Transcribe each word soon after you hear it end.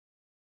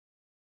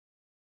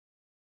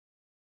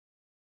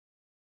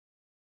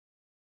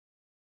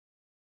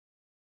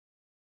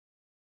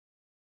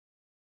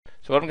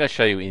So what I'm going to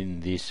show you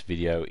in this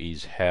video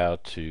is how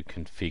to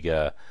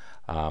configure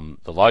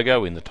the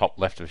logo in the top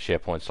left of a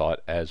SharePoint site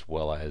as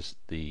well as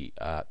the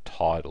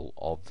title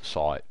of the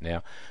site.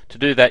 Now, to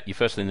do that, you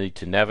firstly need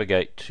to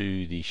navigate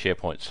to the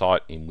SharePoint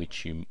site in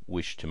which you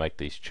wish to make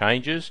these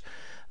changes.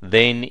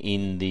 Then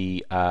in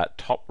the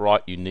top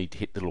right, you need to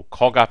hit the little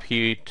cog up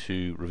here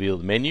to reveal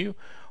the menu.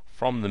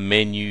 From the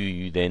menu,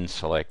 you then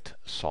select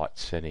Site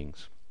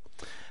Settings.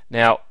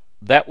 Now,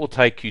 that will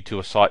take you to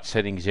a site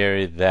settings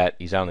area that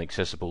is only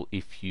accessible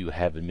if you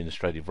have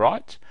administrative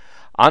rights.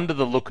 Under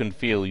the look and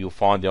feel, you'll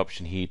find the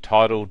option here,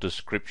 title,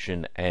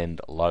 description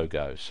and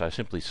logo. So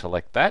simply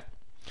select that,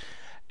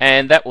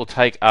 and that will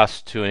take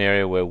us to an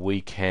area where we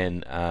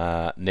can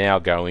now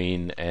go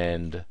in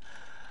and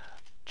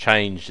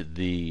change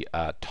the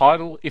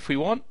title if we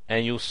want.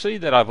 And you'll see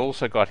that I've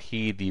also got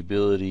here the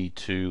ability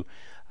to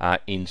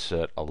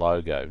insert a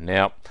logo.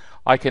 Now,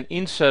 I can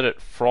insert it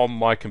from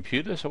my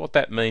computer. So what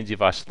that means,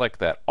 if I select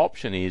that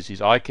option,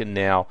 is I can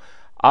now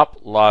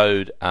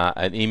upload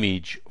an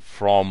image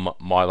from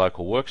my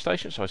local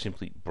workstation. So I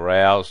simply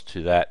browse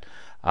to that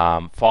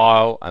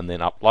file and then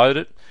upload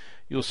it.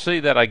 You'll see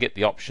that I get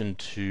the option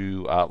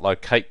to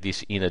locate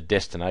this in a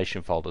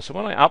destination folder. So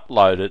when I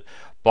upload it,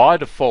 by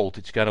default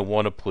it's going to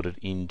want to put it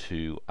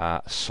into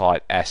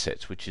Site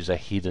Assets, which is a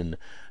hidden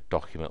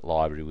document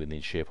library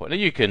within SharePoint.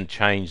 And you can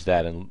change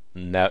that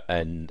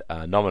and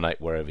nominate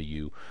wherever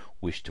you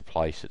wish to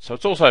place it. So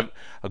it's also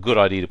a good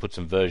idea to put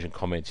some version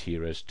comments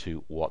here as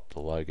to what the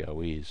logo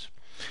is.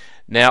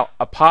 Now,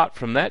 apart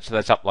from that, so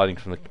that's uploading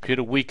from the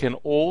computer, we can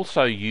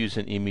also use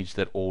an image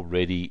that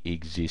already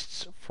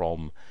exists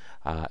from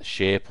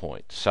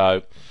SharePoint.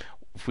 So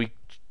if we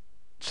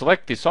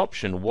select this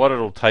option, what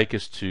it'll take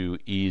us to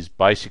is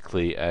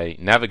basically a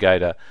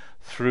navigator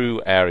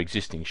through our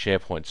existing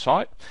SharePoint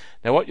site.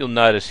 Now what you'll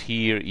notice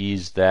here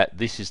is that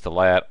this is the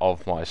layout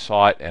of my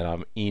site, and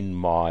I'm in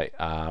my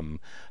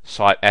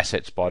site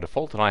assets by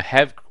default, and I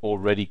have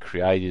already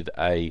created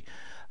a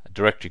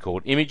directory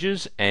called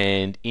images,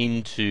 and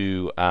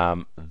into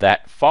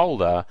that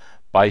folder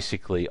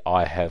basically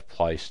I have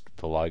placed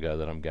the logo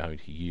that I'm going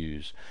to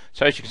use.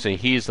 So as you can see,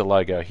 here's the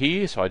logo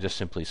here, so I just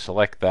simply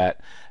select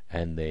that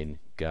and then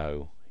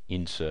go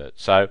insert.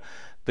 So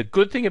the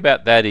good thing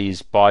about that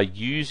is, by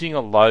using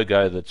a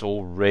logo that's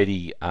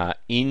already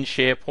in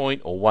SharePoint,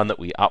 or one that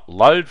we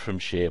upload from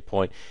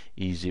SharePoint,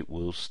 is it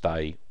will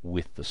stay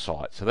with the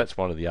site. So that's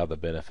one of the other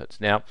benefits.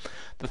 Now,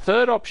 the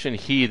third option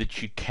here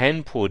that you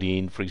can put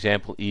in, for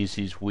example,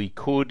 is we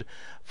could,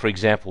 for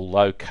example,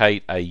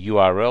 locate a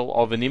URL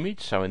of an image.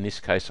 So in this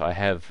case, I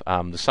have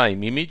the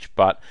same image,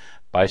 but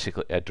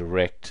basically a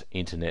direct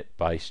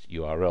internet-based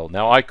URL.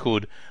 Now, I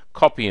could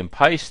copy and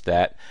paste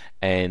that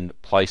and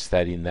place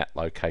that in that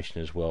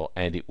location as well,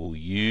 and it will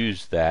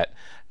use that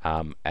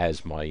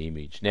as my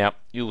image. Now,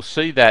 you'll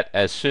see that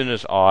as soon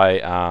as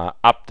I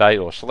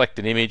update or select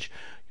an image,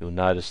 you'll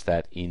notice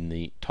that in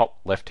the top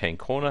left hand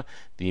corner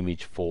the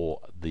image for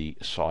the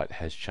site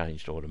has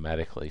changed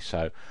automatically.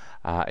 So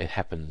it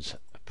happens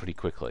pretty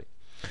quickly.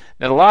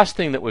 Now, the last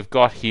thing that we've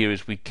got here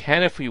is we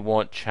can, if we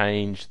want,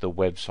 change the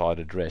website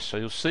address. So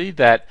you'll see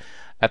that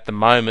at the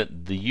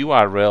moment the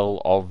URL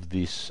of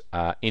this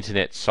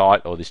internet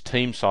site, or this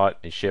team site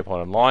in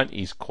SharePoint Online,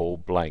 is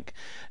called blank.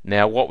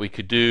 Now what we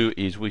could do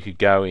is we could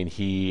go in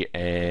here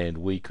and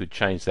we could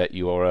change that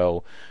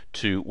URL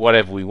to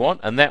whatever we want,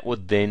 and that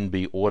would then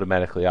be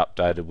automatically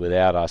updated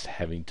without us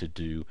having to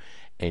do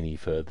any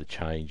further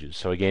changes.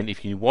 So again,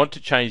 if you want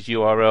to change the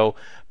URL,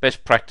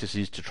 best practice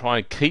is to try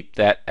and keep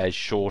that as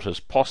short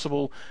as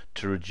possible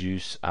to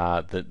reduce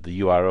the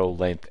URL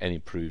length and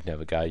improve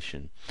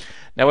navigation.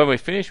 Now when we're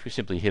finished, we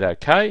simply hit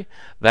OK.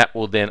 That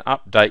will then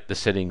update the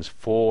settings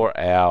for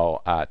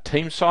our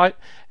team site,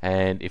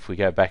 and if we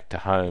go back to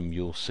home,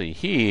 you'll see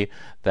here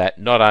that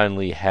not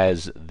only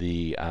has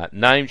the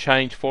name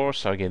changed for us,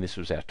 so again this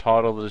was our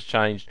title that has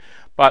changed,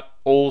 but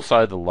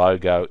also the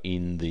logo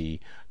in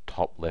the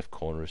top left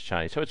corner has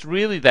changed. So it's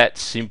really that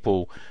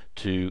simple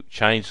to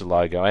change the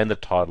logo and the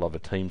title of a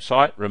team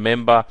site.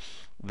 Remember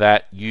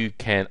that you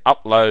can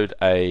upload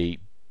a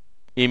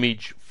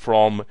image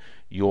from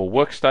your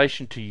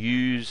workstation to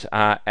use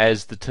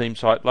as the team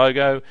site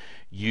logo.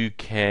 You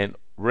can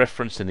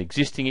reference an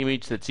existing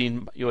image that's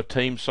in your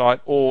team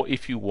site, or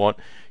if you want,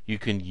 you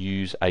can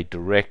use a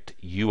direct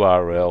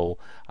URL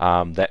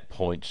that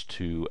points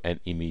to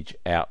an image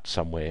out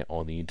somewhere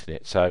on the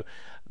internet. So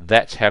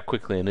that's how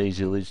quickly and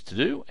easy it is to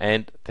do,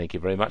 and thank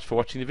you very much for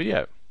watching the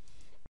video.